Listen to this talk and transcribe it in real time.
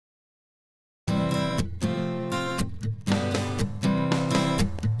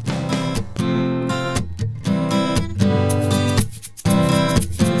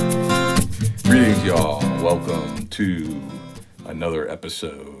welcome to another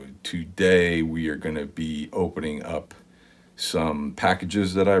episode. Today we are going to be opening up some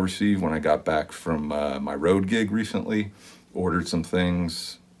packages that I received when I got back from my road gig recently. Ordered some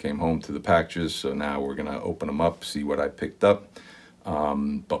things, came home to the packages, so now we're going to open them up, see what I picked up.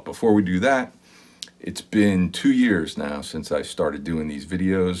 But before we do that, it's been 2 years now since I started doing these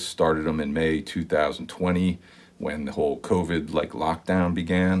videos. Started them in May 2020 when the whole COVID lockdown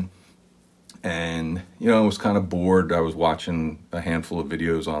began. And, I was kind of bored. I was watching a handful of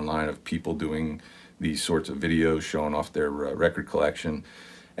videos online of people doing these sorts of videos, showing off their record collection.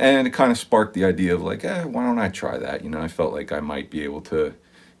 And it kind of sparked the idea of why don't I try that? I felt like I might be able to,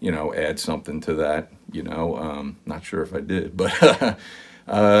 add something to that, not sure if I did, but,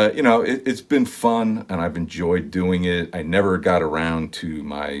 it's been fun and I've enjoyed doing it. I never got around to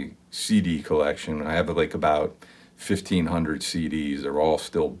my CD collection. I have about 1,500 CDs. They're all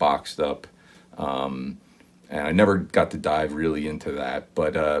still boxed up. And I never got to dive really into that,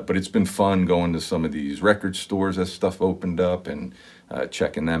 but it's been fun going to some of these record stores as stuff opened up and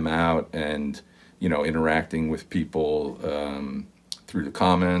checking them out and, interacting with people through the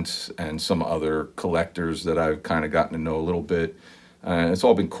comments and some other collectors that I've kind of gotten to know a little bit. It's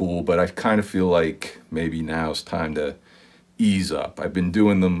all been cool, but I kind of feel like maybe now it's time to ease up. I've been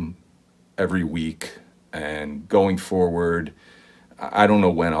doing them every week, and going forward, I don't know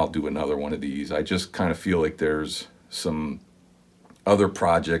when I'll do another one of these. I just kind of feel like there's some other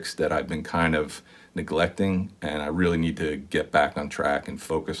projects that I've been kind of neglecting, and I really need to get back on track and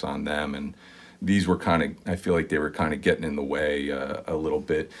focus on them. And these were I feel like they were kind of getting in the way a little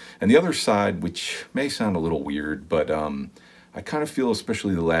bit. And the other side, which may sound a little weird, but I kind of feel,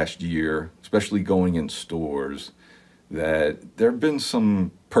 especially the last year, especially going in stores, that there have been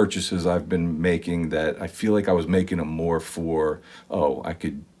some purchases I've been making that I feel like I was making them more for, oh, I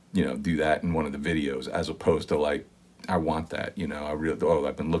could, do that in one of the videos, as opposed to I want that,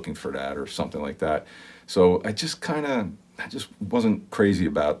 I've been looking for that or something like that. So I just wasn't crazy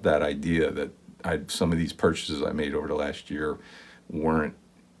about that idea that some of these purchases I made over the last year were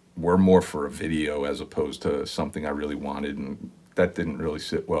more for a video as opposed to something I really wanted, and that didn't really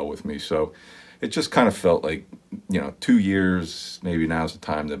sit well with me. So it just kind of felt like, 2 years, maybe now's the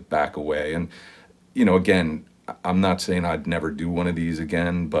time to back away. And, again, I'm not saying I'd never do one of these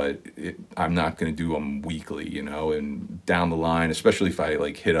again, but I'm not going to do them weekly, and down the line, especially if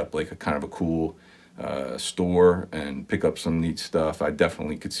I hit up a kind of a cool store and pick up some neat stuff, I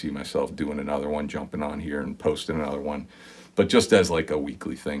definitely could see myself doing another one, jumping on here and posting another one. But just as a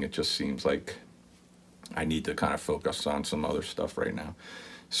weekly thing, it just seems like I need to kind of focus on some other stuff right now.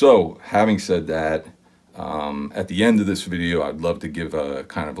 So, having said that, at the end of this video, I'd love to give a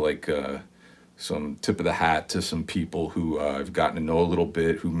kind of some tip of the hat to some people who I've gotten to know a little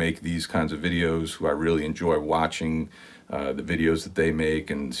bit, who make these kinds of videos, who I really enjoy watching the videos that they make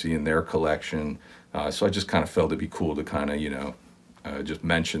and seeing their collection. So I just kind of felt it'd be cool to kind of, just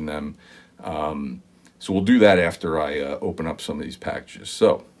mention them. So we'll do that after I open up some of these packages.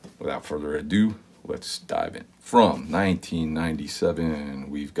 So, without further ado, let's dive in. From 1997,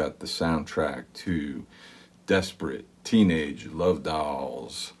 we've got the soundtrack to Desperate Teenage Love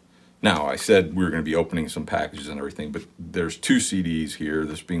Dolls. Now, I said we were going to be opening some packages and everything, but there's 2 CDs here,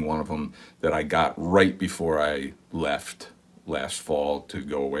 this being one of them, that I got right before I left last fall to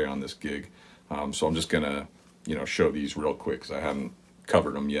go away on this gig. So I'm just going to, show these real quick because I haven't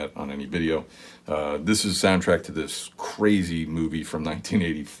covered them yet on any video. This is soundtrack to this crazy movie from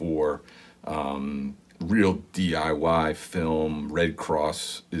 1984. Real DIY film. Red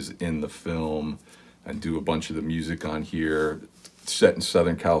Cross is in the film and do a bunch of the music on here. It's set in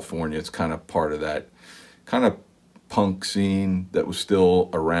Southern California. It's kind of part of that kind of punk scene that was still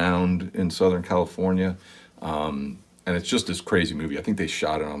around in Southern California. And it's just this crazy movie. I think they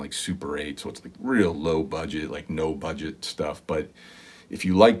shot it on Super 8, so it's real low budget, no budget stuff. But if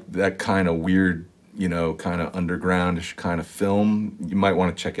you like that kind of weird, kind of undergroundish kind of film, you might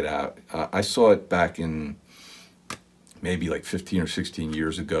want to check it out. I saw it back in maybe 15 or 16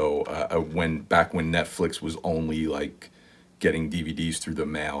 years ago, back when Netflix was only getting DVDs through the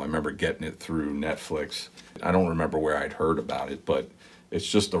mail. I remember getting it through Netflix. I don't remember where I'd heard about it, but it's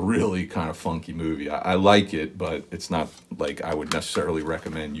just a really kind of funky movie. I like it, but it's not I would necessarily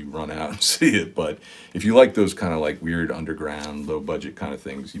recommend you run out and see it. But if you like those kind of weird underground, low budget kind of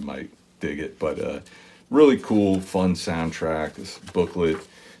things, you might dig it. But really cool, fun soundtrack, this booklet.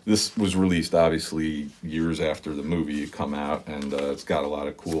 This was released obviously years after the movie had come out, and it's got a lot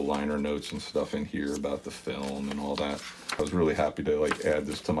of cool liner notes and stuff in here about the film and all that. I was really happy to add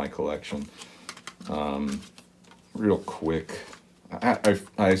this to my collection. Real quick,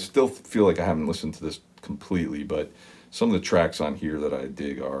 I still feel like I haven't listened to this completely, but some of the tracks on here that I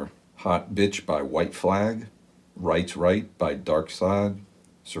dig are Hot Bitch by White Flag, Right's Right by Dark Side,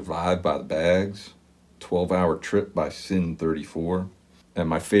 Survive by the Bags, 12-Hour Trip by Sin 34, and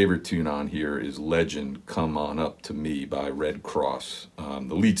my favorite tune on here is Legend Come On Up To Me by Red Cross.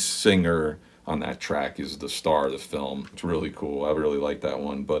 The lead singer on that track is the star of the film. It's really cool. I really like that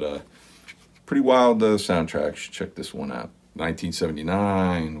one, but pretty wild soundtrack. You should check this one out.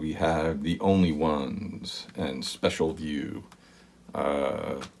 1979, we have The Only Ones and Special View.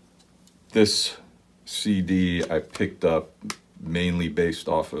 This CD I picked up mainly based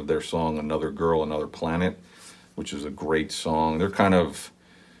off of their song Another Girl, Another Planet, which is a great song. They're kind of,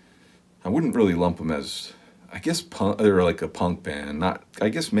 I wouldn't really lump them as, I guess they're like a punk band, not, I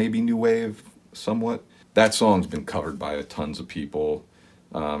guess maybe new wave somewhat. That song's been covered by tons of people.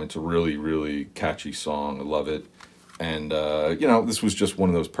 It's a really, really catchy song. I love it. And, you know, this was just one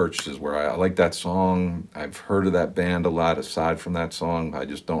of those purchases where I like that song. I've heard of that band a lot aside from that song. I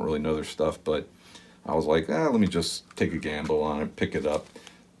just don't really know their stuff, but I was like, let me just take a gamble on it, pick it up.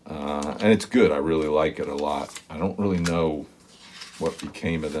 And it's good. I really like it a lot. I don't really know what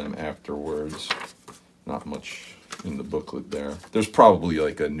became of them afterwards. Not much in the booklet there. There's probably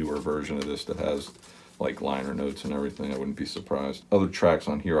like a newer version of this that has like liner notes and everything. I wouldn't be surprised. Other tracks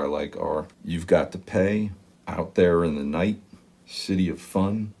on here I like are You've Got to Pay, Out There in the Night, City of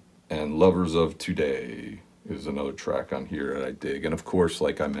Fun, and Lovers of Today is another track on here that I dig. And of course,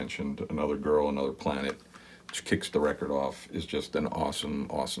 like I mentioned, Another Girl, Another Planet, which kicks the record off, is just an awesome,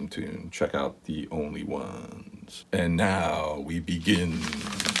 awesome tune. Check out The Only Ones. And now we begin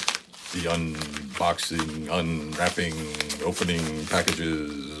the unboxing, unwrapping, opening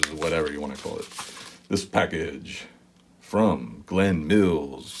packages, whatever you want to call it. This package from Glen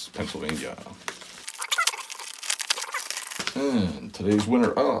Mills, Pennsylvania. And today's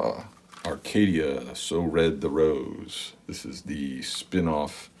winner, Arcadia, So Red the Rose. This is the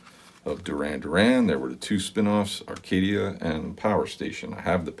spin-off of Duran Duran. There were the two spin-offs, Arcadia and Power Station. I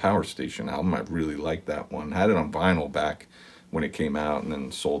have the Power Station album. I really like that one. Had it on vinyl back when it came out and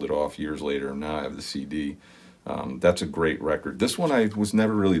then sold it off years later. Now I have the CD. That's a great record. This one I was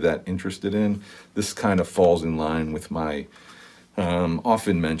never really that interested in. This kind of falls in line with my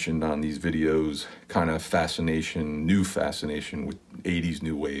often mentioned on these videos kind of fascination, new fascination with 80s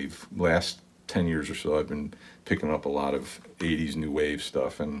new wave. Last 10 years or so I've been picking up a lot of 80s new wave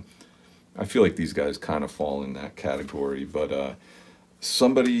stuff, and I feel like these guys kind of fall in that category. But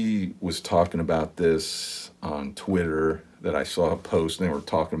somebody was talking about this on Twitter that I saw a post, and they were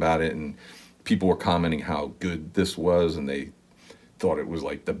talking about it, and people were commenting how good this was, and they thought it was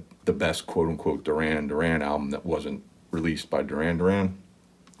like the best quote-unquote Duran Duran album that wasn't released by Duran Duran.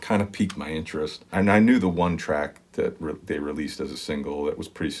 Kind of piqued my interest. And I knew the one track that they released as a single that was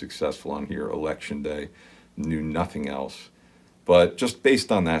pretty successful on here, Election Day. Knew nothing else. But just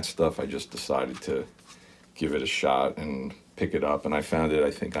based on that stuff, I just decided to give it a shot and pick it up. And I found it,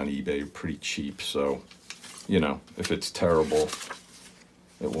 I think, on eBay pretty cheap. So, you know, if it's terrible,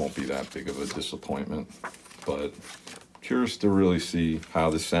 it won't be that big of a disappointment. But curious to really see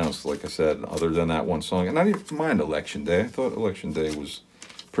how this sounds, like I said, other than that one song. And I didn't mind Election Day. I thought Election Day was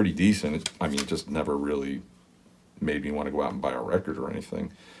pretty decent. I mean, it just never really made me want to go out and buy a record or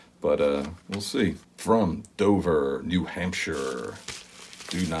anything. But we'll see. From Dover, New Hampshire,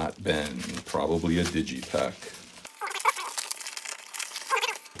 Do Not Bend, probably a digipack.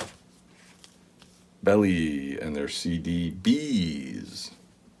 Belly and their CD Bees.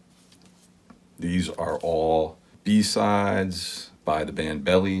 These are all B-sides by the band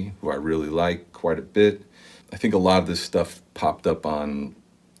Belly, who I really like quite a bit. I think a lot of this stuff popped up on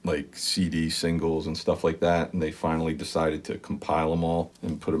like CD singles and stuff like that, and they finally decided to compile them all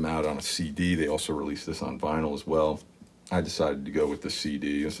and put them out on a CD. They also released this on vinyl as well. I decided to go with the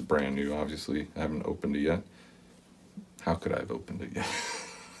CD. It's brand new, obviously. I haven't opened it yet. How could I have opened it yet?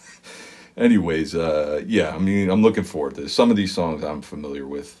 Anyways, yeah, I mean, I'm looking forward to this. Some of these songs I'm familiar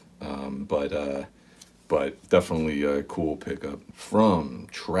with, but definitely a cool pickup. From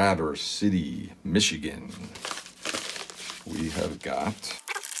Traverse City, Michigan, we have got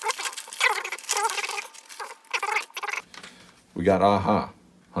Aha,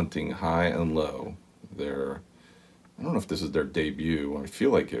 Hunting High and Low. I don't know if this is their debut. I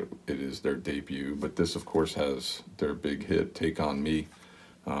feel like it is their debut, but this, of course, has their big hit, Take On Me.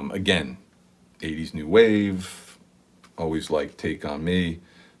 Again, 80s new wave, always liked Take On Me,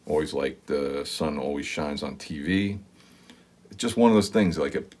 always liked The Sun Always Shines on TV. It's just one of those things,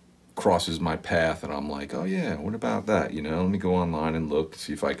 like it crosses my path and I'm like, oh yeah, what about that? You know, let me go online and look,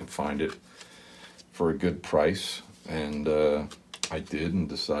 see if I can find it for a good price. And I did, and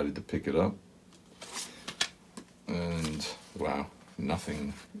decided to pick it up. And wow,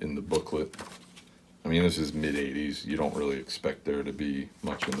 nothing in the booklet. I mean, this is mid-'80s. You don't really expect there to be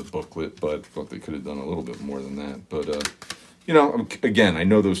much in the booklet, but I thought they could have done a little bit more than that. But, you know, again, I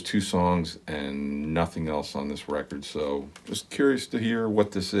know those two songs and nothing else on this record, so just curious to hear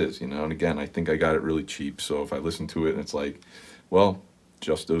what this is, you know. And again, I think I got it really cheap, so if I listen to it and it's like, well,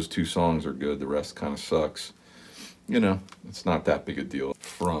 just those two songs are good, the rest kind of sucks, you know, it's not that big a deal.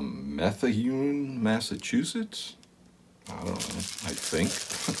 From Methuen, Massachusetts? I don't know, I think.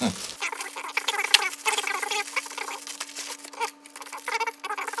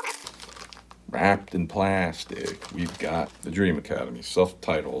 Wrapped in plastic, we've got The Dream Academy,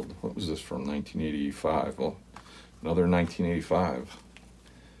 self-titled. What was this from, 1985? Well, another 1985.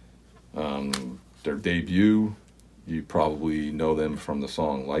 Their debut, you probably know them from the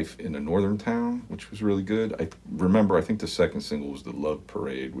song Life in a Northern Town, which was really good. I remember, I think the second single was The Love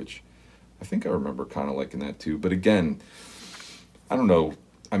Parade, which I think I remember kind of liking that too. But again, I don't know.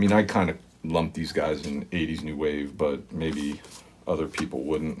 I mean, I kind of lumped these guys in 80s new wave, but maybe other people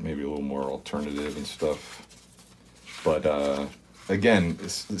wouldn't, maybe a little more alternative and stuff. But again,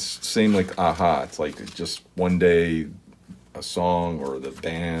 it's the same like Aha. It's like just one day a song or the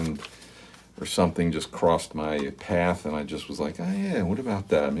band or something just crossed my path, and I just was like, oh yeah, what about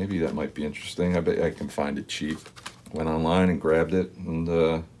that? Maybe that might be interesting. I bet I can find it cheap. Went online and grabbed it, and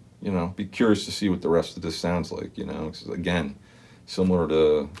you know, be curious to see what the rest of this sounds like, you know, 'cause again, similar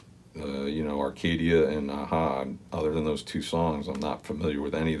to you know, Arcadia and Aha, other than those two songs, I'm not familiar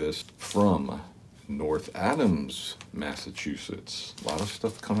with any of this. From North Adams, Massachusetts. A lot of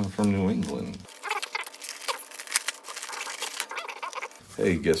stuff coming from New England.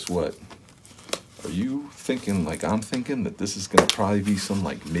 Hey, guess what? Are you thinking like I'm thinking that this is going to probably be some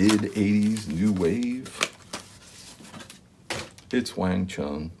like mid-'80s new wave? It's Wang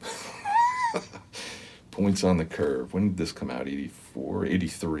Chung. Points on the Curve. When did this come out? 84,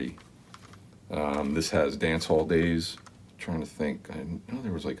 83. This has Dance Hall Days. I'm trying to think. I know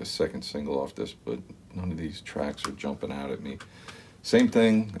there was like a second single off this, but none of these tracks are jumping out at me. Same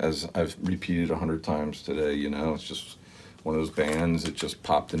thing as I've repeated 100 times today, you know. It's just one of those bands that just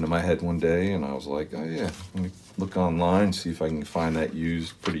popped into my head one day, and I was like, oh yeah, let me look online, see if I can find that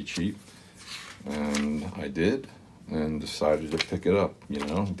used pretty cheap. And I did, and decided to pick it up, you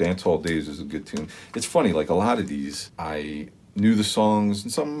know. Dance Hall Days is a good tune. It's funny, like a lot of these, I knew the songs,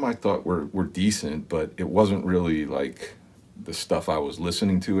 and some of them I thought were decent, but it wasn't really like the stuff I was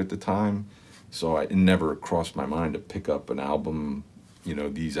listening to at the time. So it never crossed my mind to pick up an album, you know,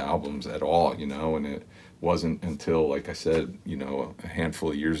 these albums at all, you know. And it wasn't until, like I said, you know, a handful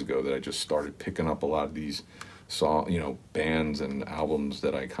of years ago that I just started picking up a lot of these you know, bands and albums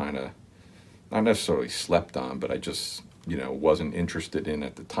that I kind of not necessarily slept on, but I just, you know, wasn't interested in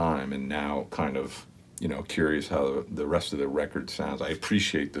at the time, and now kind of, you know, curious how the rest of the record sounds. I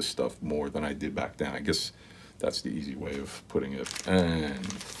appreciate this stuff more than I did back then. I guess that's the easy way of putting it. And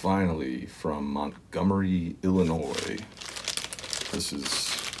finally, from Montgomery, Illinois. This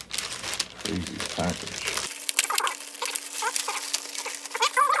is crazy package.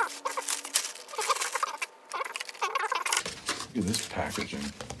 Look at this packaging.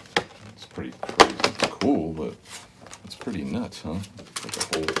 It's pretty cool, but it's pretty nuts, huh? Like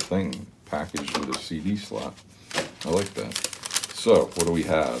a whole thing packaged with a CD slot. I like that. So, what do we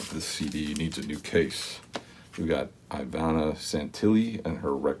have? This CD needs a new case. We got Ivana Santilli and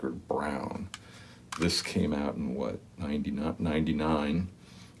her record Brown. This came out in what, 99?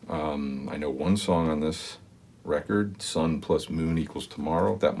 I know one song on this record, Sun plus Moon equals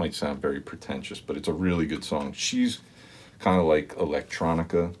Tomorrow. That might sound very pretentious, but it's a really good song. She's kind of like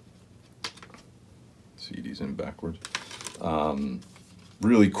electronica. CD's in backwards.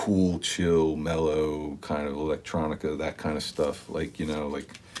 Really cool, chill, mellow, kind of electronica, that kind of stuff. Like, you know,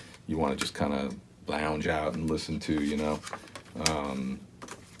 like you want to just kind of lounge out and listen to, you know.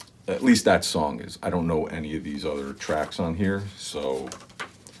 At least that song is. I don't know any of these other tracks on here, so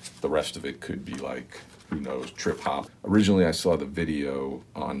the rest of it could be like, who knows, trip hop. Originally, I saw the video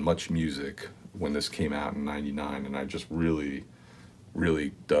on Much Music when this came out in '99, and I just really,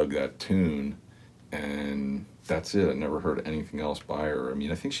 really dug that tune, and that's it. I never heard anything else by her. I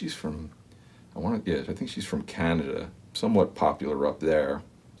mean, I think she's from, I think she's from Canada, somewhat popular up there.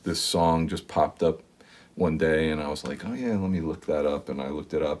 This song just popped up one day, and I was like, oh yeah, let me look that up, and I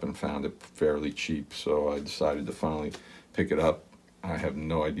looked it up and found it fairly cheap, so I decided to finally pick it up. I have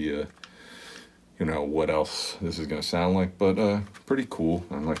no idea, you know, what else this is going to sound like, but pretty cool.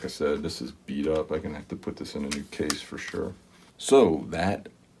 And like I said, this is beat up. I'm going to have to put this in a new case for sure. So that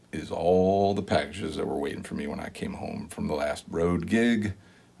is all the packages that were waiting for me when I came home from the last road gig.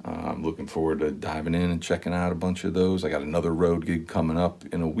 I'm looking forward to diving in and checking out a bunch of those. I got another road gig coming up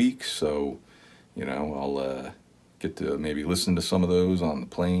in a week, so I'll get to maybe listen to some of those on the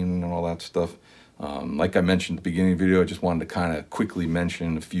plane and all that stuff. Like I mentioned at the beginning of the video, I just wanted to kind of quickly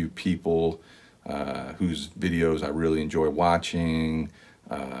mention a few people whose videos I really enjoy watching.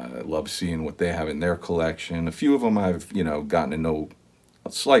 I love seeing what they have in their collection. A few of them I've, gotten to know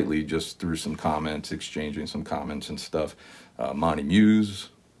slightly just through some comments, exchanging some comments and stuff. Muse,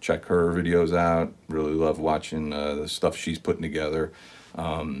 check her videos out. Really love watching the stuff she's putting together.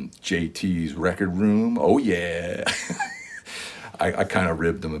 JT's Record Room. Oh yeah. I kind of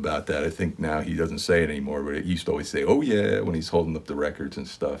ribbed him about that. I think now he doesn't say it anymore, but he used to always say, oh yeah, when he's holding up the records and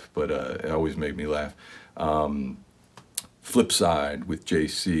stuff. But it always made me laugh. Flip Side with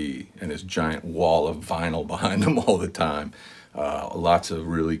JC and his giant wall of vinyl behind him all the time. Lots of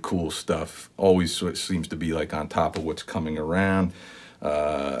really cool stuff. Always seems to be like on top of what's coming around.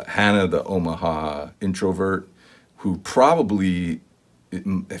 Hannah, the Omaha Introvert, who probably,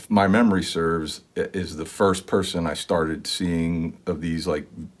 if my memory serves, is the first person I started seeing of these like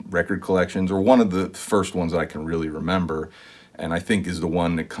record collections, or one of the first ones that I can really remember, and I think is the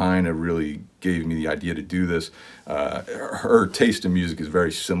one that kind of really gave me the idea to do this. Her taste in music is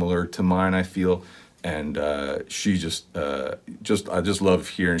very similar to mine, I feel, and she I just love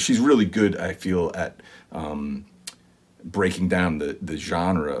hearing. She's really good, I feel, at breaking down the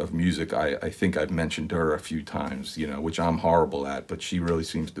genre of music. I think I've mentioned her a few times, which I'm horrible at, but she really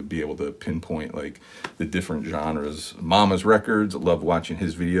seems to be able to pinpoint like the different genres. Mama's Records, I love watching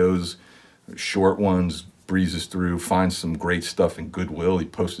his videos, short ones, breezes through, finds some great stuff in Goodwill. He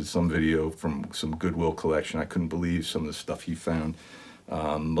posted some video from some Goodwill collection. I couldn't believe some of the stuff he found.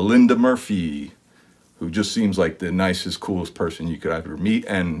 Melinda Murphy, who just seems like the nicest, coolest person you could ever meet,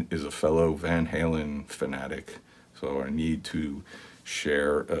 and is a fellow Van Halen fanatic. So I need to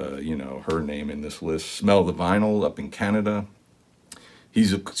share, her name in this list. Smell the Vinyl up in Canada.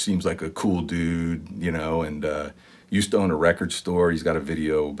 Seems like a cool dude, and used to own a record store. He's got a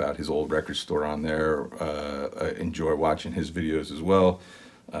video about his old record store on there. I enjoy watching his videos as well.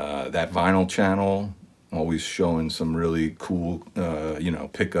 That Vinyl channel, always showing some really cool,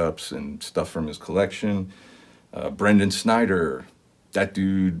 pickups and stuff from his collection. Brendan Snyder, that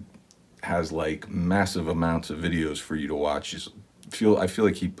dude has like massive amounts of videos for you to watch. I feel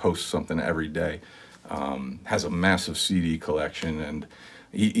like he posts something every day. Has a massive CD collection, and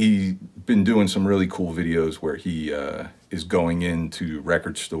he's been doing some really cool videos where he is going into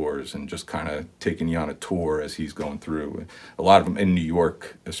record stores and just kind of taking you on a tour as he's going through. A lot of them in New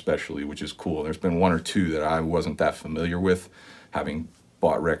York especially, which is cool. There's been one or two that I wasn't that familiar with, having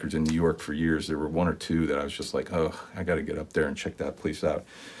bought records in New York for years. There were one or two that I was just like, oh, I got to get up there and check that place out.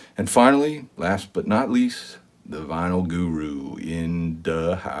 And finally, last but not least, the Vinyl Guru in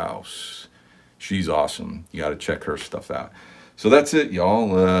the house. She's awesome. You got to check her stuff out. So that's it,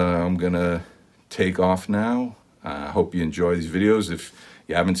 y'all. I'm going to take off now. I hope you enjoy these videos. If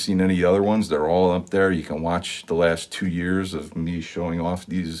you haven't seen any other ones, they're all up there. You can watch the last 2 years of me showing off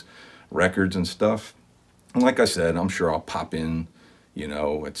these records and stuff. And like I said, I'm sure I'll pop in,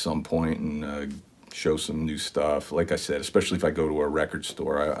 at some point and show some new stuff. Like I said, especially if I go to a record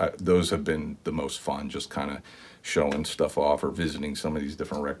store, those have been the most fun, just kind of showing stuff off or visiting some of these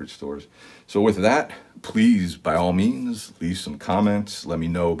different record stores. So with that, please, by all means, leave some comments. Let me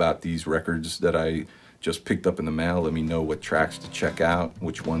know about these records that I just picked up in the mail. Let me know what tracks to check out,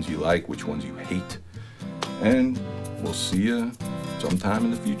 which ones you like, which ones you hate. And we'll see you sometime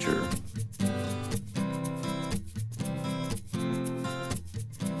in the future.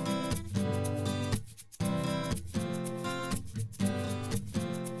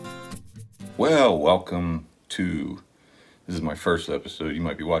 Well, welcome to, this is my first episode. You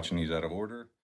might be watching these out of order.